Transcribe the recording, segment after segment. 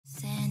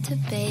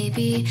Santa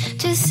baby,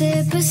 just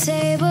sip a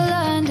sable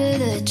under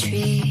the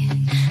tree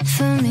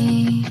for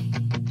me.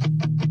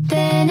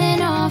 Been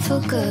an awful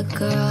good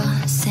girl,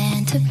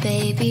 Santa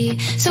baby,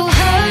 so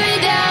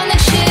hurry down the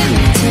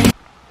chimney.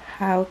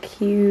 How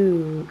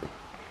cute.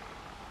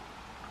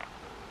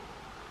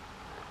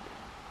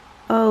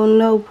 Oh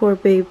no, poor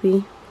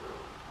baby.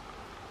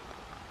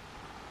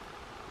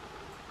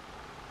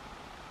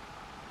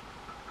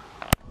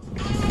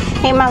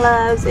 Hey my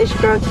loves, it's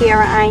your girl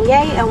Keyera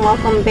Ahn'ya and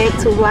welcome back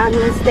to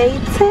Vlogmas Day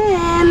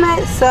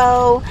 10.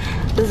 So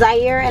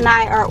Zaire and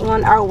I are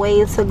on our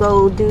way to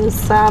go do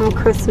some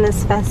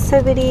Christmas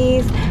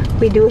festivities.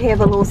 We do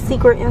have a little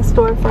secret in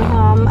store for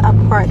him, a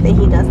part that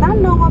he does not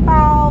know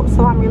about,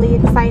 so I'm really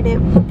excited.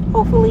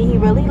 Hopefully he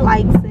really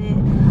likes it.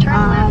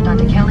 Turn left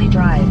onto Kelly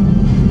Drive.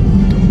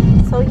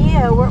 So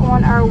yeah, we're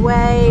on our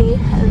way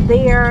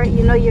there.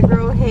 You know, your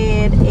girl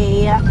had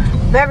a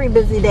very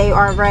busy day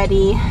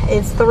already.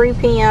 It's 3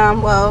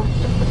 p.m. Well,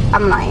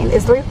 I'm lying.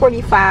 It's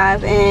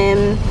 3:45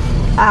 and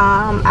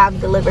I've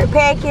delivered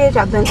package.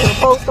 I've been to the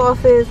post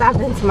office. I've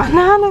been to my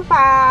 9 to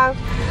 5.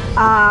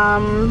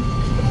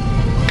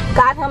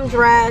 Got him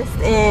dressed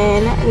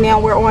and now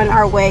we're on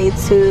our way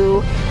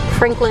to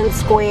Franklin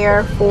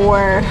Square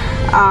for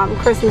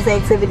Christmas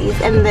activities.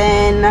 And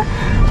then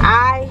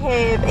I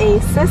have a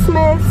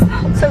Sismas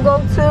to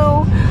go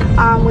to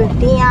with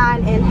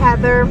Dion and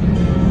Heather.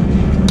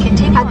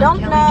 I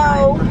don't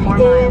know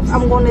if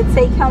I'm going to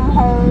take him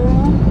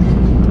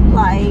home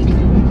like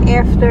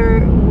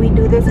after we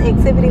do this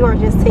activity or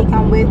just take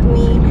him with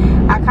me.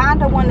 I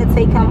kind of want to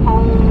take him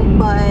home,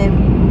 but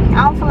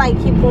I don't feel like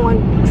keep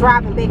on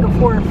driving back and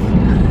forth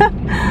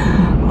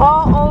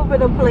all over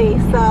the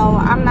place, so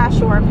I'm not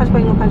sure. Punch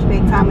back, no punch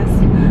back, Thomas.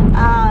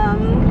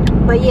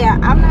 But yeah,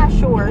 I'm not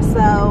sure,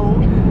 so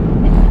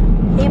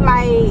he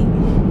might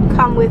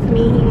come with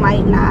me, he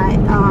might not.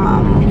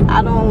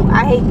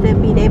 I hate to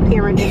be that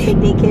parent to take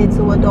their kids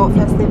to adult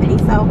festivities,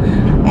 so,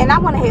 and I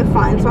want to have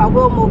fun, so I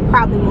will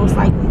probably most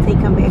likely take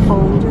him back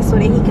home just so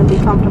that he can be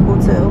comfortable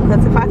too,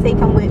 because if I take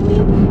him with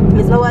me,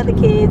 there's no other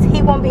kids,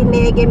 he won't be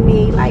nagging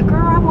me like,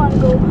 girl, I want to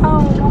go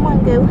home, I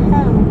want to go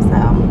home.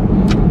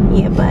 So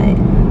yeah, but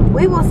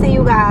we will see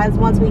you guys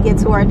once we get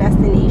to our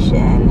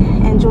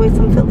destination. Enjoy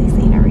some Philly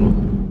scenery.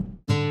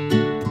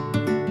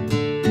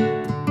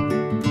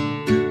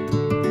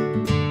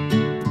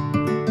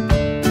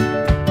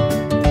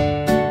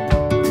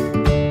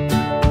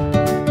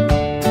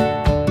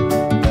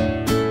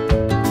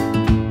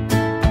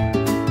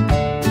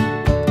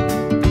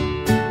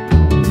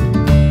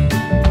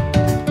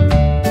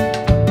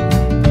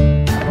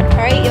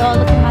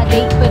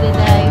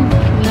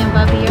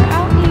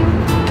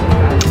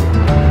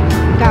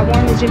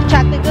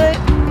 Chocolate good?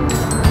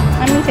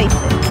 Let me taste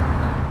it.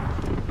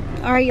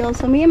 Alright y'all,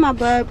 so me and my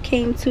bub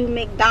came to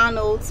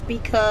McDonald's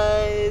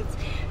because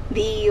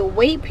the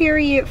wait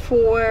period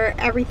for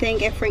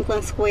everything at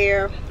Franklin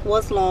Square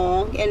was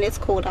long and it's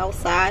cold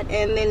outside,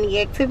 and then the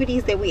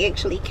activities that we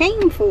actually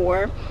came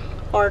for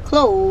are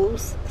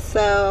closed.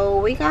 So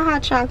we got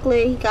hot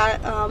chocolate, he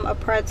got a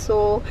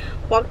pretzel,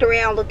 walked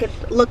around, looked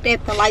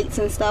at the lights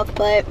and stuff,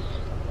 but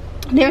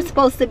they're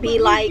supposed to be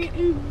like,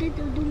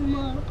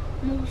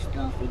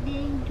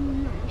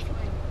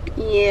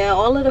 yeah,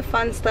 all of the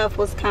fun stuff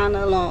was kind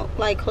of long,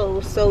 like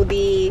closed. So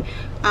the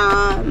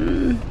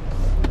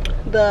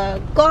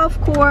golf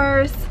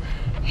course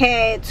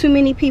had too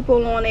many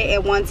people on it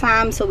at one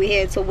time, so we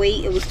had to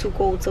wait. It was too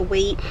cold to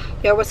wait.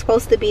 There were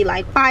supposed to be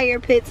like fire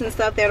pits and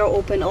stuff that are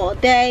open all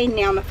day.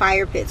 Now the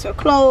fire pits are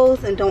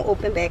closed and don't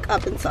open back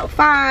up until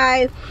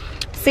 5.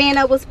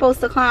 Santa was supposed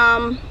to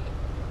come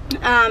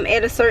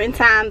at a certain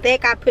time.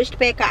 That got pushed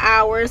back an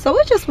hour, so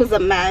it just was a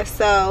mess.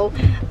 So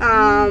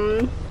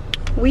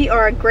we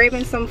are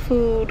grabbing some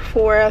food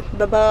for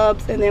the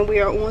bubs and then we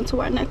are on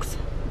to our next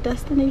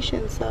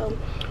destination. So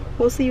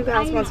we'll see you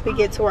guys once we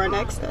get to our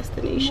next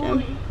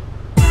destination.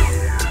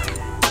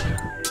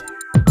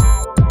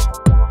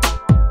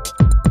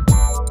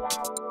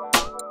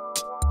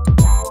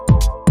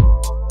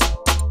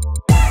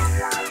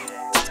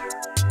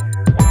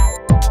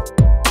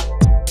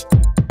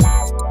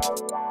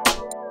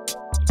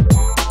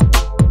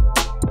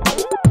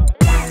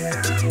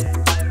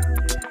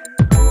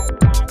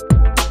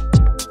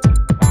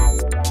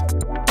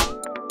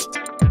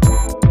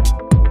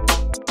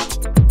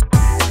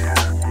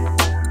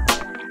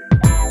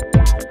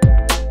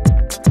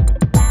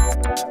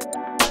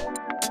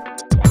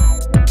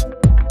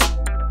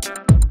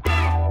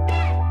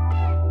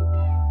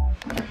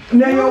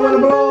 Now y'all want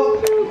to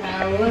vlog?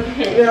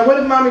 Yeah, what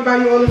if mommy buy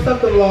you all the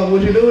stuff to vlog?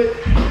 Would you do it?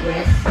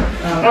 Yes.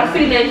 I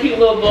see that cute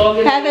little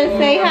vlog. Heather,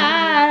 say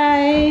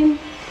hi.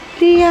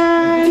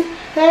 Dion.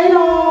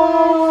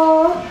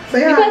 Hello.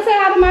 Say hi. You can say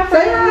hi to my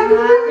friend.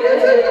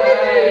 Say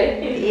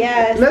hi.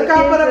 Yes. Look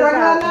out for the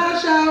regular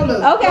dog show.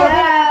 Look. Okay.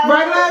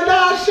 Regular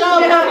dog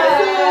show.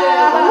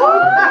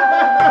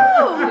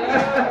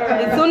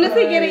 As soon as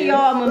he get it,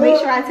 y'all, I'm going to make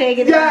sure I tag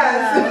it.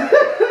 Yes.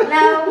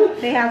 No.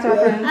 Say hi to our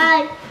friends.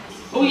 Hi.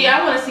 Oh yeah,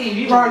 I want to see if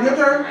you. Right, your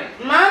turn.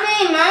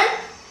 Mommy, man.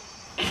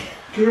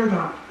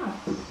 Keyera.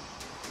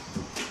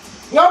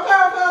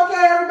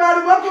 Okay,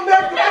 everybody. Welcome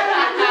back to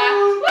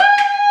News.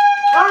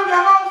 I'm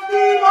your host,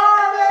 Steve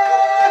Harvey.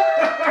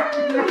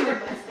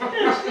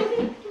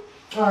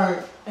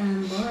 Alright.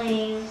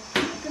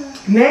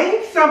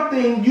 Name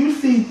something you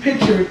see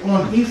pictured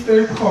on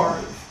Easter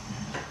cards.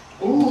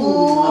 Ooh,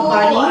 a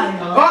bunny.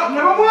 Oh,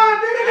 number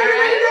one.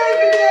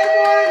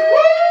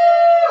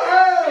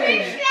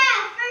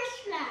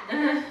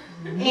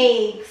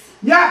 Eggs.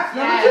 Yes,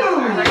 number two.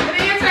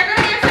 Good answer.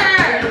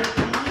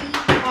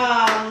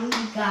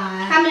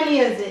 How many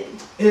is it?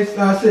 It's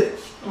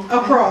 6.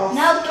 Across.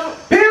 No,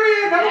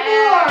 Period. Number 4.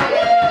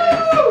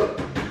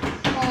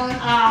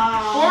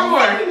 Four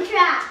more.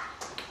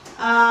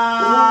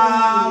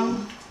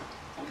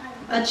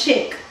 A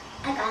chick.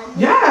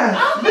 Yes.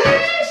 Oh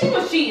man, she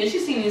was cheating. She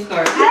seen these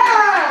cards.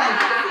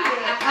 Yes.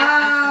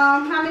 How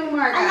many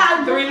more I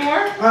got? 3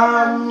 more.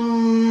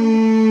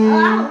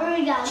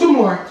 2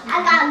 more.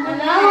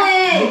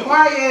 Be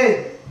quiet.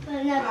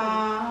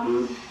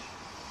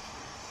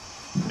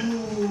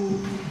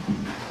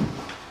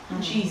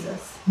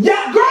 Jesus.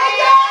 Yeah, great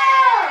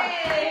job!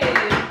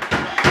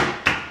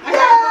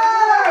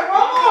 Yeah!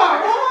 One more.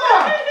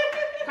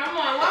 Come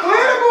on, one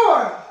Clear the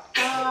more. board.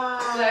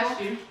 Bless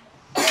you.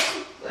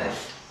 Bless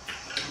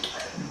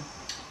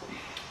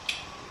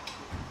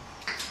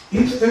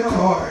Easter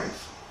cards.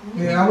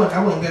 Yeah, I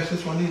wouldn't guess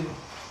this one either.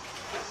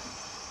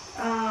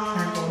 I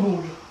ain't gonna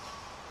hold you.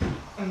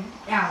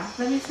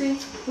 Let me see.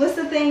 What's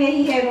the thing that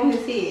he had on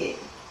his head?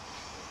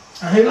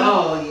 I hate it.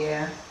 Oh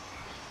yeah.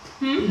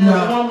 The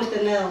No. one with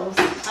the nails.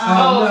 No,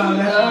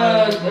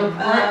 that's the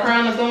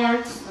crown of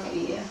thorns. Oh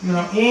yeah.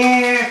 No.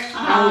 Yeah. I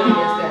wouldn't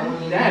guess that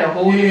one. That had a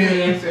whole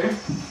different answer.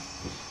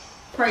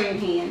 Praying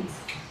hands.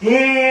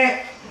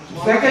 Yeah.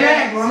 Second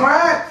act. One more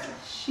act.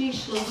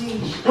 Sheesh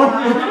Louise.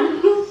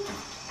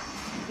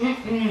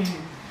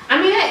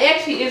 I mean, that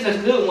actually is a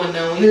good one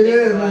though. When It you think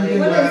is, about when it. you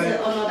What think is it?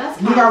 Oh no,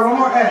 that's You got one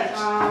more like, X.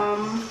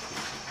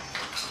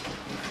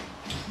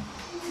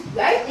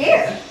 right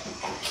there.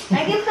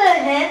 I can put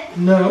it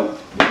in. No.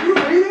 You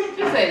read it?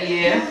 Just said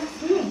yeah.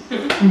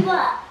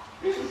 What?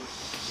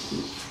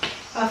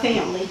 a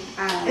family.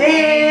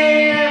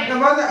 And the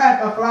mother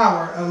act, a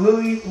flower, a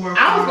lily, or a flower.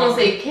 I was gonna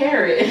say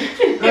carrot.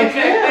 A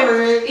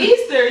carrot.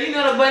 Easter, you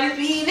know the bunnies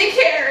be eating the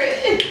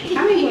carrot.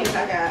 How many hands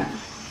I got?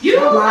 You A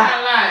got lot.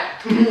 a lot.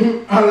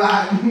 A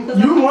lot.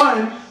 You won.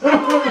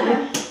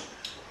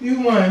 You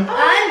won.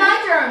 My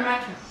turn.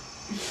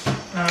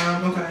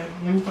 Okay.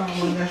 Let me find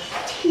one that's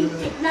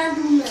good.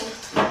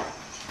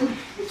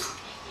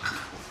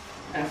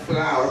 A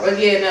flower, but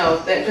yeah, no,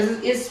 that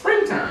because it's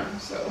springtime,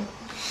 so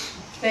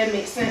that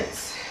makes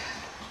sense.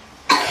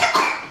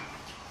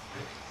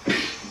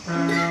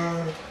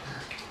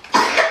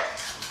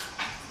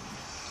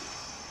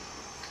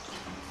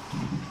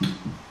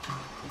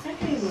 I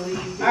can't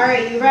believe it. All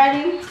right, you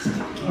ready?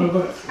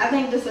 Okay. I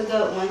think this is a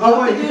good one. Oh,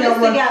 Y'all wait, can do you this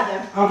got one?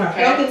 together.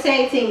 Okay. Y'all can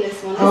tag team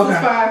this one. This Okay. is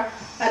for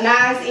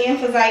Anaz and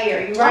for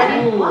Zaire. You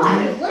ready?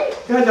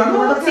 Yeah, y'all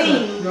work Little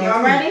team. together.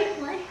 Y'all ready?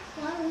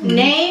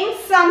 Name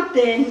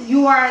something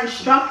you are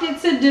instructed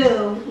to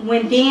do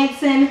when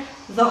dancing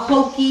the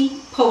hokey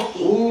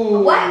pokey.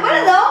 Ooh. What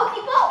is the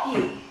hokey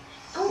pokey?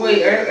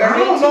 Wait, are I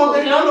don't know they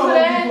they too know young for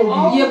that? hokey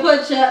pokey. You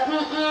put your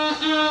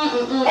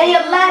And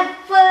your left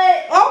foot.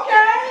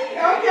 Okay.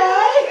 Okay.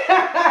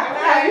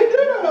 You do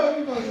know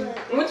hokey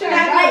pokey. What you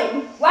got?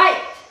 got? Right.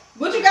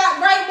 What you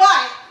got? Right,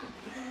 what?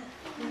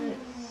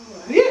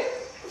 Yeah.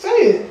 Say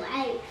it.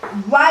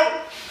 Right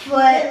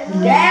foot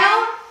down.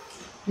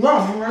 No,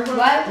 right.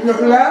 Right. No,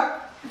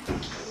 left.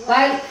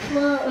 Right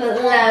foot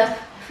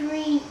left.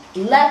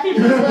 Left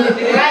foot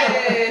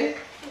right.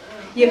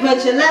 You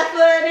put your left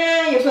foot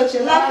in, you put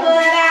your left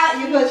foot out,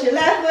 you put your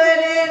left foot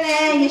in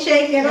and you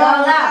shake it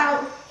all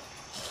out.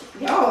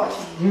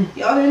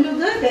 Y'all didn't do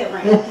good that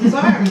round.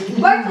 Sorry.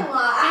 First of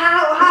all,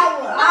 how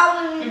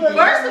would you put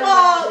First of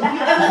all, it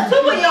was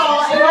two of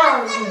y'all.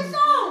 And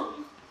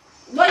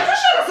well, you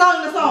should have sung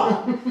the song.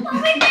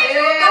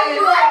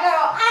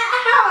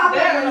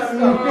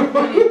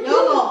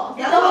 Y'all lost.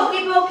 the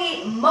hokey pokey,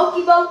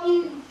 mokey pokey.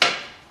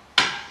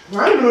 I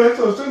didn't know that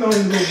so still don't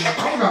even know. I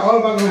forgot all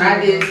about the hokey I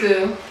pokey. did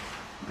too.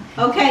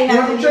 Okay,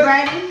 now you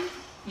ready?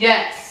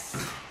 Yes.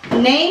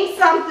 Name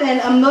something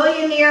a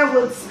millionaire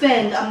would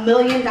spend $1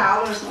 million on.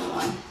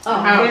 house.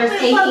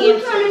 There's 8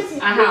 answers. A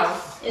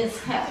house. It's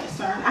Heather's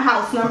turn. A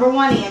house. Number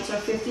 1 answer,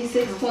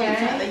 56 points.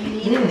 Heather, you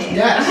need it there.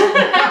 Yes.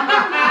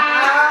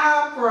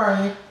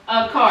 Right.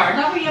 A car.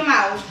 Cover your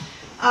mouth.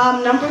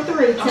 Number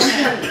 3, 10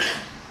 points.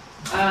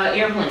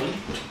 Airplane.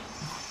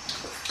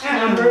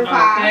 Number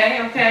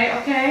 5.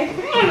 Okay.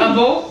 A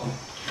boat.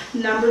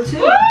 Number 2.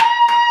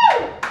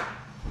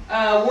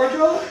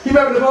 Wardrobe. You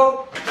remember the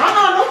boat? No,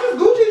 those is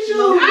Gucci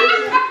shoes.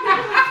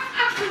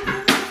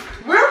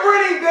 We're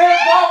pretty big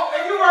boat,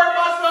 and you worry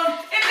about some.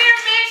 And their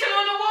mansion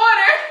on the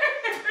water.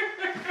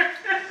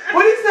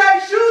 What do you say?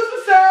 Shoes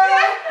for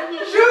sale.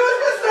 Shoes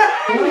for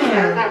sale.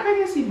 That's not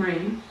pregnancy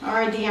brain.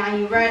 Alright, Dion,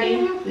 you ready?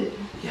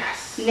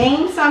 Yes.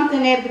 Name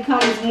something that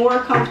becomes more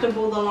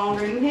comfortable the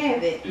longer you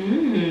have it.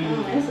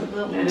 Mm. That's a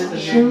good one. That is a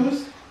Yeah.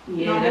 Shoes.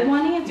 Yeah, Number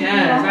one answer.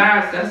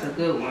 Yes, that's a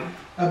good one.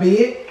 A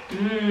bed?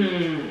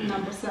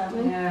 Number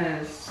 7.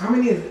 Yes. How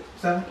many is it?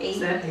 7? 8.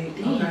 7. Okay,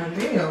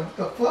 damn. What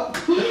the fuck?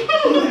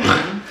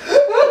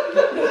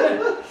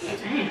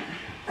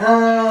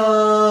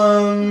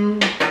 Damn.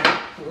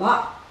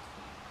 Lot.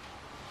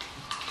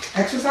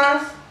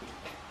 Exercise?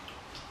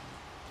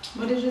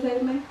 What did you say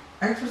to me?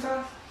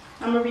 Exercise?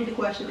 I'm gonna read the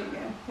question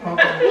again.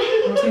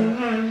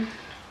 Okay.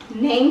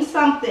 Name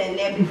something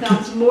that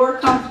becomes more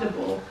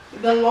comfortable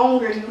the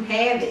longer you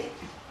have it.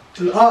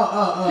 Exercise.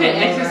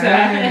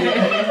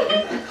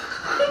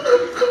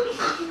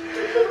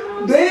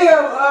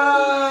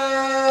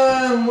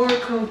 Damn, more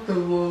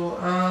comfortable.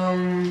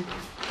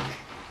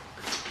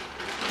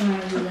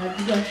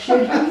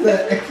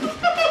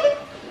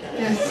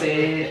 That's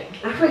it.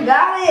 I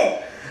forgot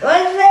it.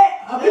 What is it?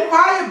 Be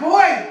quiet,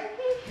 boy.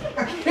 I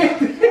can't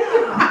do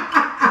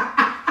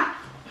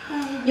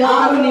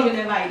Y'all don't even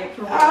invite it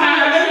for one. What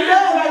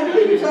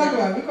are you talking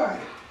about? Be quiet.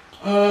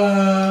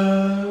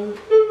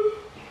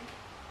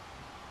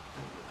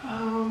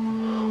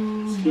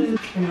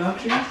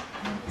 Enough trees?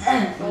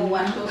 Oh,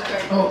 watch those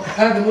curtains. Oh, I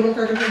have the little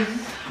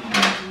curtains.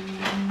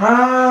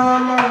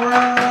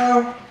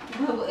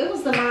 It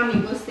was the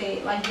mommy would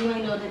say, like, you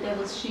ain't know that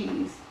was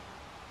cheese.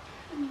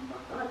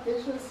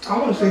 I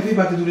want to say if he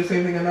about to do the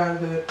same thing and I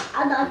did.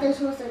 I thought this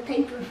was a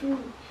paper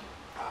food.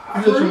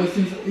 I just want to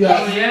see.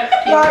 Yeah. Yeah.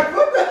 Like,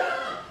 what the?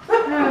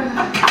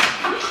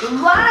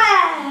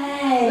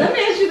 Why? Let me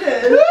ask you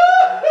this.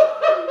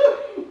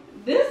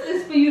 This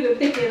is for you to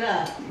pick it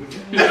up.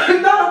 Not a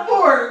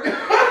fork.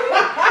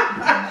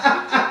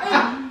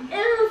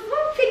 It was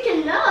for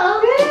picking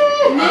up.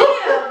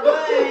 Yeah,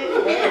 but...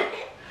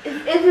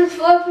 It was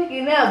for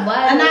picking up.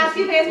 Why? And now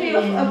you pass me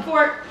a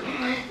fork.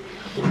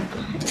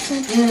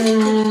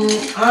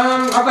 Okay.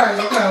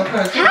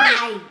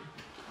 Hi.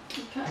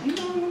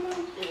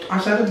 I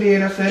said the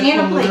bed, I said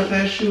And a clothes, I plate.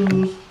 said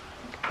shoes.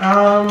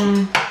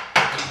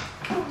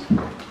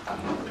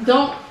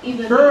 Don't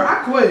even... Girl, I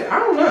quit. I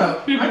don't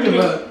know. I give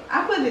up.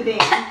 I put it there.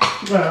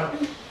 Well,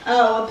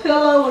 A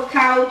pillow, a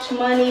couch,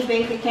 money,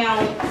 bank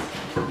account,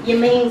 your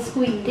main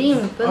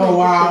squeeze. oh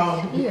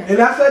wow. And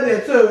I said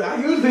that too. I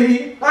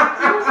usually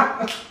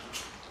I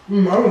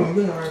don't know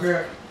like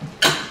that.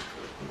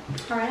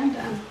 Alright, I'm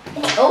done.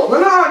 Oh. But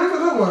no, this is a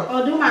good one.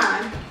 Oh, do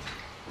mine.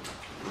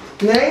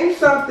 Name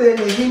something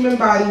the human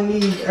body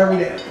needs every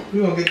day.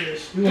 We're gonna get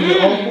this. We're gonna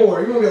get all 4.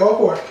 You're gonna get all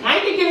 4. I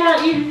think you want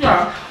to eat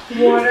stuff.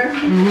 Water.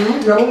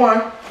 Number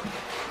 1.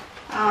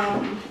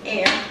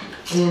 Air.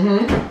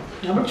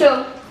 Number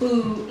 2.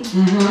 Food.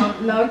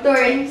 Number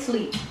 3.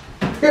 Sleep.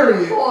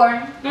 Period.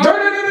 4. No. You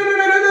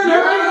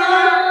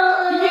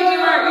think you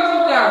want to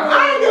eat stuff. I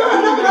ain't giving her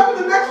nothing. That was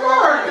the next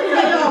part.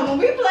 Yo, when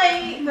we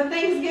played the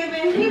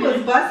Thanksgiving, he was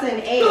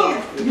busting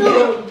ass.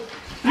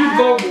 You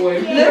go,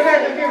 boy.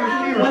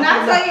 When I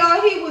tell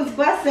y'all he was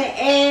busting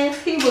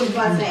ass, he was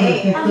busting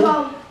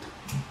ass.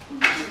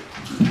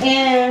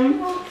 And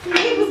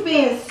he was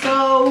being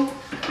so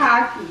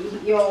cocky,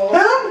 y'all.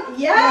 Him?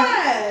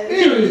 Yes.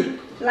 Period.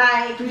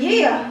 Like,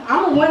 yeah,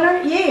 I'm a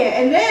winner,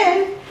 yeah. And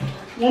then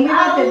when we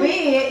went to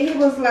bed, he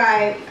was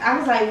like, I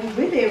was like,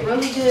 we did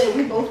really good.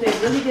 We both did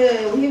really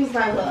good. He was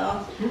like,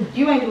 well,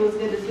 you ain't do as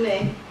good as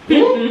me.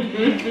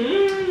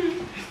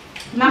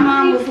 My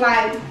mom was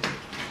like,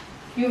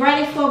 you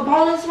ready for a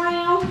bonus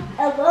round?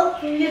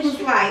 He was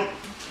like,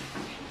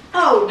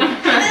 oh,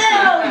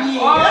 hell yeah.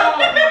 Oh,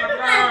 my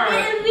God. I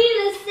didn't mean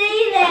to say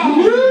that.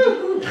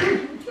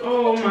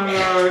 Oh, my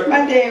God.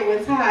 My dad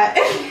was hot.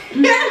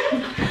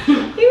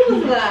 He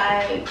was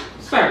like,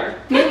 Sir.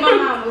 me and my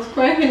mom was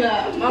cracking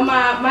up.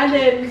 My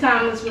dad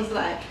Thomas was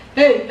like,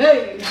 hey,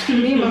 hey.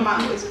 Me and my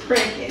mom was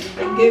cracking.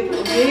 The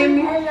giggle, you hear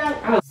me?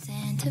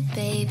 Santa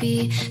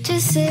baby,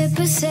 just sit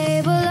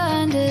beside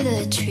under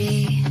the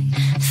tree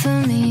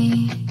for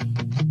me.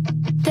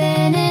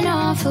 Been an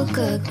awful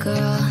good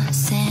girl,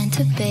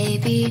 Santa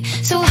baby.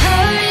 So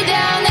hurry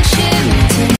down